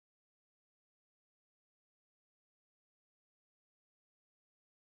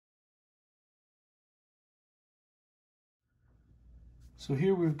So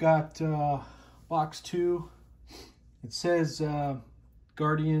here we've got box 2. It says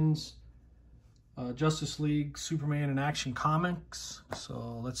Guardians, Justice League, Superman, and Action Comics.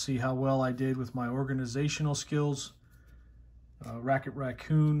 So let's see how well I did with my organizational skills. Rocket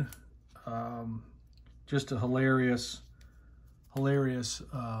Raccoon, just a hilarious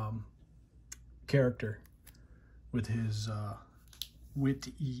character with his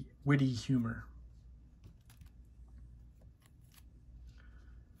witty humor.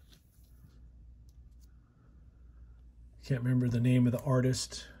 Can't remember the name of the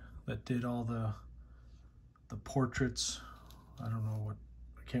artist that did all the portraits. I don't know what,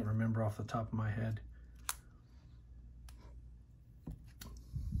 I can't remember off the top of my head.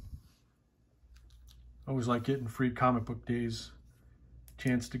 I always like getting free comic book days,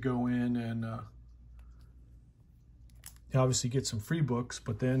 chance to go in and obviously get some free books,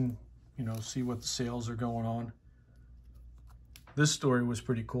 but then, you know, see what the sales are going on. This story was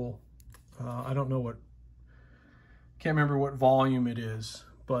pretty cool. I don't know what, can't remember what volume it is,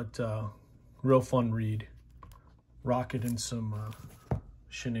 but real fun read. Rocket and some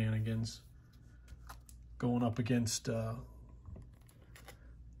shenanigans. Going up against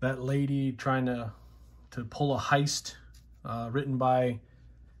that lady trying to pull a heist, written by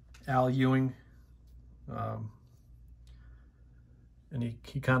Al Ewing. And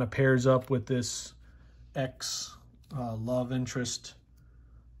he kind of pairs up with this ex love interest,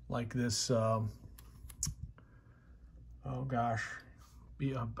 like this, oh gosh,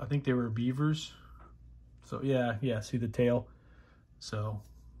 I think they were beavers. So yeah, see the tail. So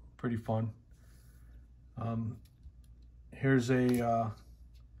pretty fun. Here's a,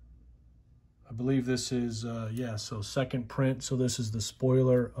 I believe this is, yeah, so second print. So this is the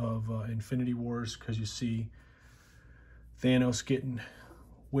spoiler of Infinity Wars, because you see Thanos getting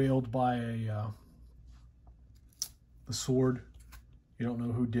whaled by the sword. You don't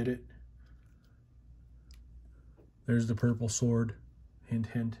know who did it. There's the purple sword. Hint,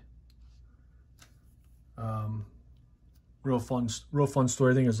 hint. Real fun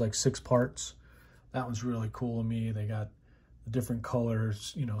story. I think it's like 6 parts. That one's really cool to me. They got the different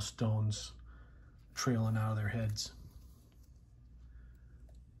colors, you know, stones trailing out of their heads.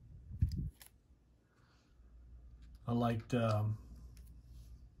 I liked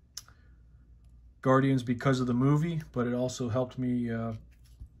Guardians because of the movie, but it also helped me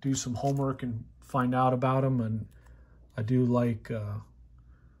do some homework and find out about them. And I do like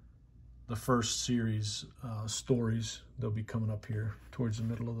the first series stories. They'll be coming up here towards the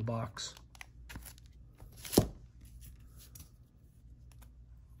middle of the box. It's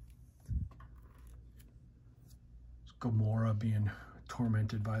Gamora being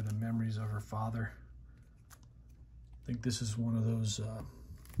tormented by the memories of her father. I think this is one of those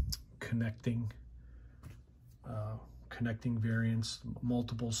connecting variants,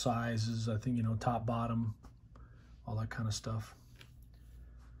 multiple sizes. I think, you know, top, bottom, all that kind of stuff.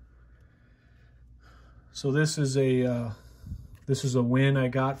 So this is a win I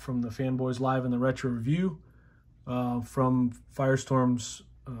got from the Fanboys Live in the Retro Review from Firestorm's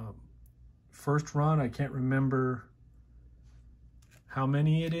first run. I can't remember how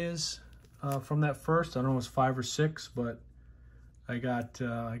many it is from that first. I don't know if it's 5 or 6, but I got,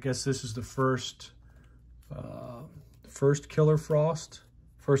 I guess this is the first Killer Frost,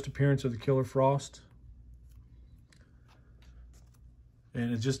 first appearance of the Killer Frost.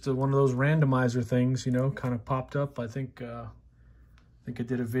 And it's just one of those randomizer things, you know, kind of popped up. I think I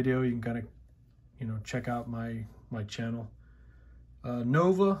did a video. You can kind of, you know, check out my channel.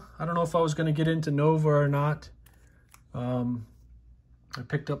 Nova. I don't know if I was going to get into Nova or not. I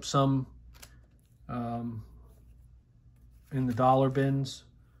picked up some in the dollar bins.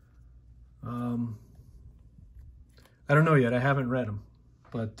 I don't know yet. I haven't read them,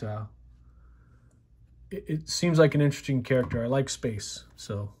 but it seems like an interesting character. I like space,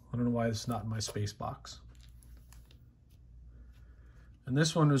 so I don't know why it's not in my space box. And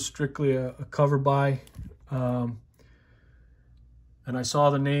this one was strictly a cover buy. And I saw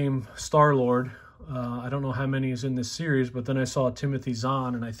the name Star-Lord. I don't know how many is in this series, but then I saw Timothy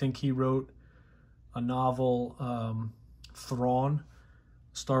Zahn, and I think he wrote a novel, Thrawn,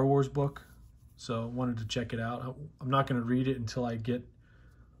 Star Wars book. So I wanted to check it out. I'm not going to read it until I get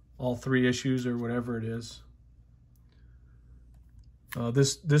all 3 issues or whatever it is.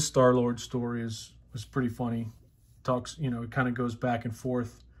 This Star-Lord story was pretty funny. Talks, you know, it kind of goes back and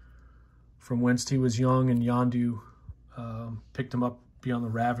forth from whence he was young, and Yondu picked him up beyond the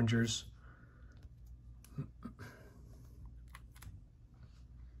Ravengers.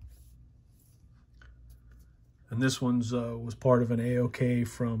 And this one's was part of an AOK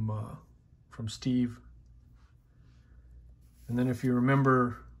from Steve. And then if you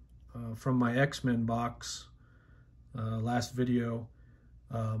remember from my X-Men box last video,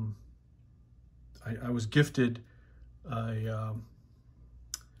 I was gifted a,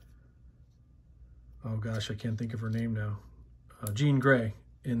 oh gosh, I can't think of her name now, Jean Grey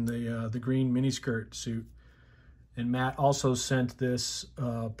in the green miniskirt suit. And Matt also sent this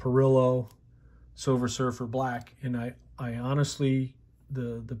Perillo Silver Surfer Black, and I honestly,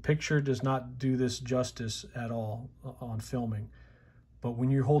 the picture does not do this justice at all on filming. But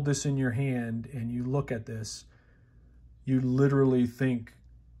when you hold this in your hand and you look at this, you literally think,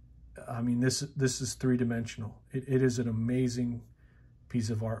 I mean, this is three-dimensional. It is an amazing piece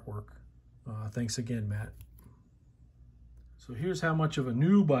of artwork. Thanks again, Matt. So here's how much of a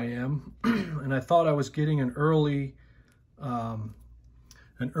noob I am. And I thought I was getting an early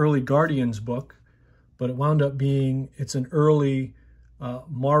Guardians book, but it wound up being, it's an early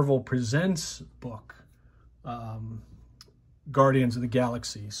Marvel Presents book, Guardians of the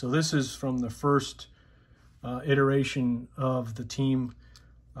Galaxy. So this is from the first iteration of the team.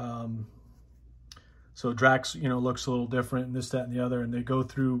 So Drax, you know, looks a little different, and this, that, and the other, and they go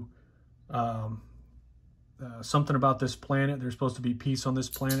through something about this planet. There's supposed to be peace on this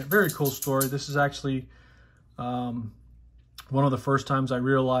planet. Very cool story. This is actually one of the first times I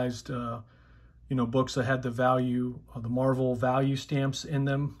realized, you know, books that had the value, the Marvel value stamps in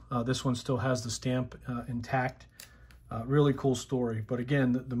them. This one still has the stamp intact. Really cool story. But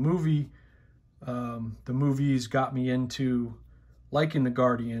again, the movies got me into liking the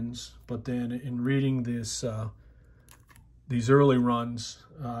Guardians, but then in reading this, these early runs,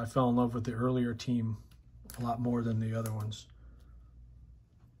 I fell in love with the earlier team a lot more than the other ones.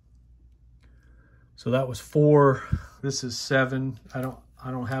 So that was 4. This is 7. I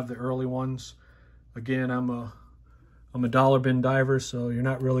don't have the early ones. Again, I'm a dollar bin diver, so you're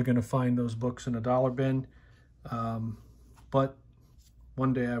not really going to find those books in a dollar bin. But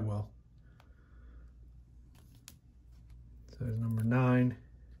one day I will. So there's number 9.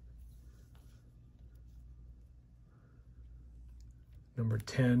 Number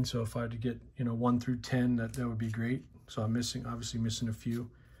 10. So if I had to get, you know, 1 through 10, that would be great. So I'm obviously missing a few.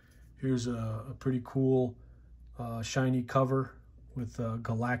 Here's a pretty cool shiny cover with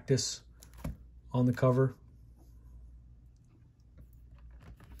Galactus on the cover.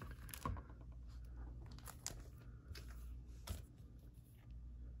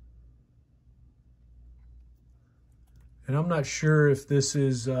 And I'm not sure if this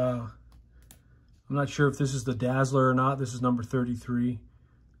is the Dazzler or not. This is number 33,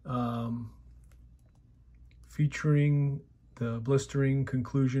 featuring the blistering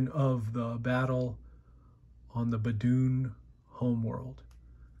conclusion of the battle on the Badoon homeworld.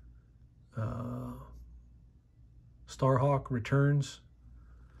 Starhawk returns.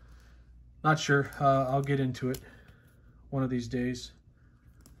 Not sure. I'll get into it one of these days.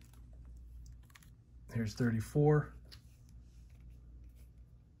 Here's 34.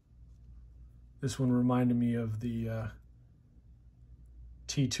 This one reminded me of the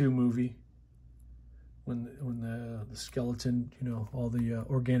T2 movie when the skeleton, you know, all the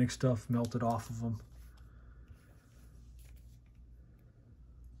organic stuff melted off of them.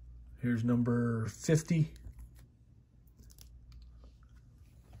 Here's number 50.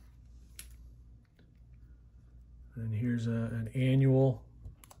 And here's an annual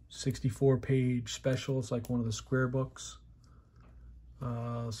 64-page special. It's like one of the square books.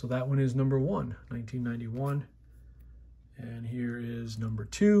 So that one is number 1, 1991. And here is number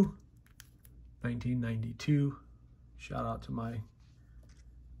 2, 1992. Shout out to my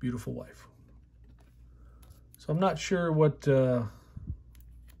beautiful wife. So I'm not sure what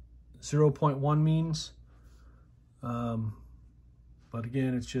 0.1 means. But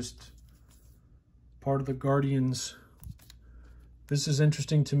again, it's just part of the Guardians. This is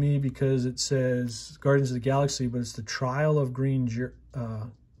interesting to me because it says Guardians of the Galaxy, but it's the Trial of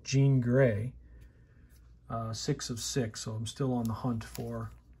Jean Grey, 6 of 6. So I'm still on the hunt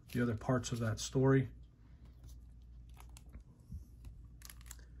for the other parts of that story.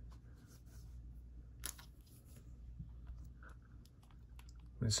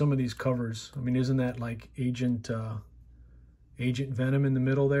 And some of these covers, I mean, isn't that like Agent Venom in the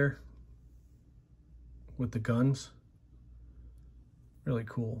middle there with the guns? Really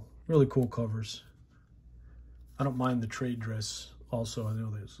cool covers. I don't mind the trade dress also. I know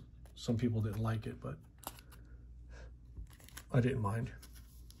there's some people didn't like it, but I didn't mind.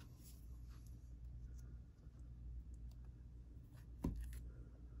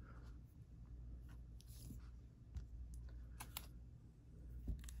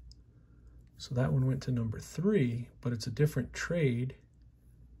 So that one went to number 3, but it's a different trade.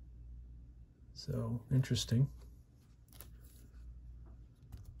 So interesting.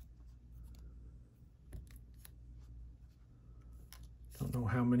 don't know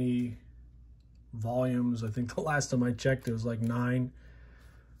how many volumes. I think the last time I checked it was like 9.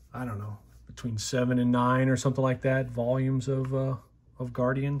 I don't know, between 7 and 9 or something like that, volumes of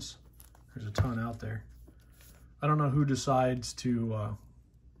Guardians. There's a ton out there. I don't know who decides to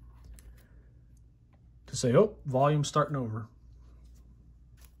say, oh, volume's starting over.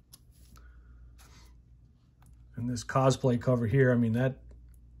 And this cosplay cover here, I mean,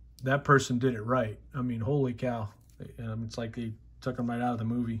 that person did it right. I mean, holy cow. It's like they took them right out of the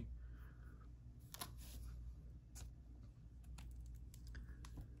movie.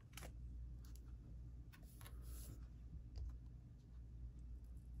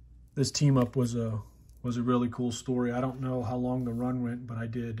 This team up was a really cool story. I don't know how long the run went, but I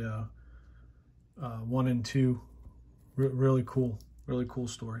did 1 and 2. Really cool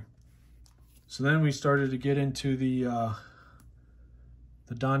story. So then we started to get into the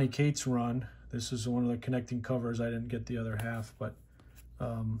Donny Cates run. This is one of the connecting covers. I didn't get the other half, but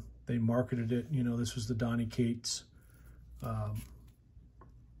they marketed it. You know, this was the Donny Cates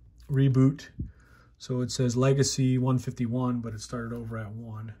reboot. So it says Legacy 151, but it started over at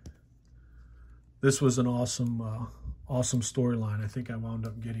 1. This was an awesome storyline. I think I wound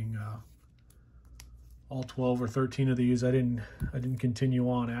up getting all 12 or 13 of these. I didn't continue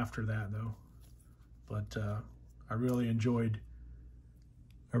on after that though, but I really enjoyed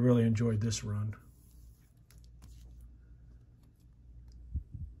this run.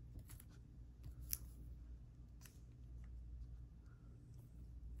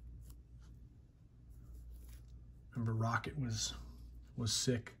 Remember Rocket was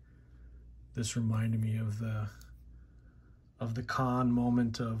sick. This reminded me of the Khan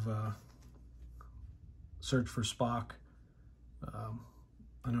moment of Search for Spock.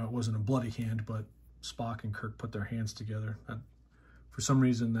 I know it wasn't a bloody hand, but Spock and Kirk put their hands together. For some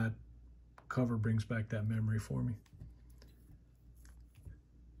reason, that cover brings back that memory for me.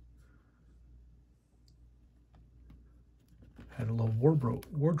 Had a little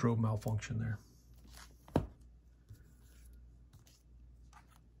wardrobe malfunction there.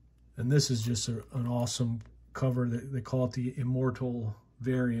 And this is just an awesome cover. They call it the Immortal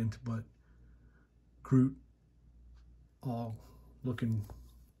variant, but Groot all looking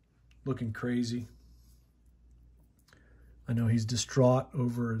crazy. I know he's distraught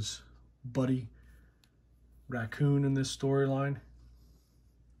over his buddy Raccoon in this storyline.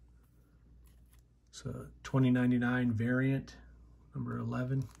 It's a 2099 variant, number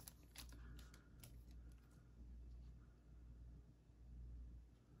 11.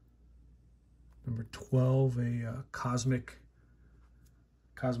 Number 12, a Cosmic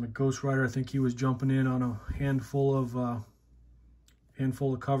Ghost Rider. I think he was jumping in on a handful of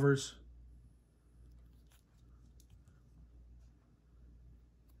covers.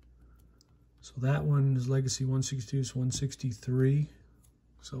 So that one is Legacy 162, it's 163.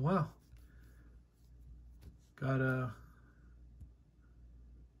 So wow, I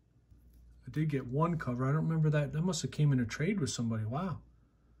did get one cover. I don't remember that. That must have came in a trade with somebody. Wow.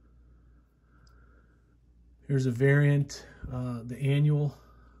 Here's a variant, the annual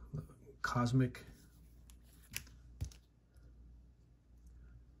Cosmic. I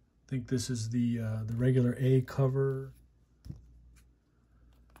think this is the regular A cover.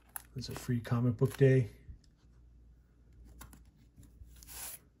 It's a free comic book day.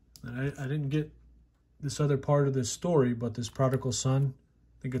 And I didn't get this other part of this story, but this Prodigal Son,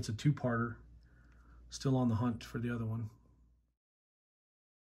 I think it's a 2-parter. Still on the hunt for the other one.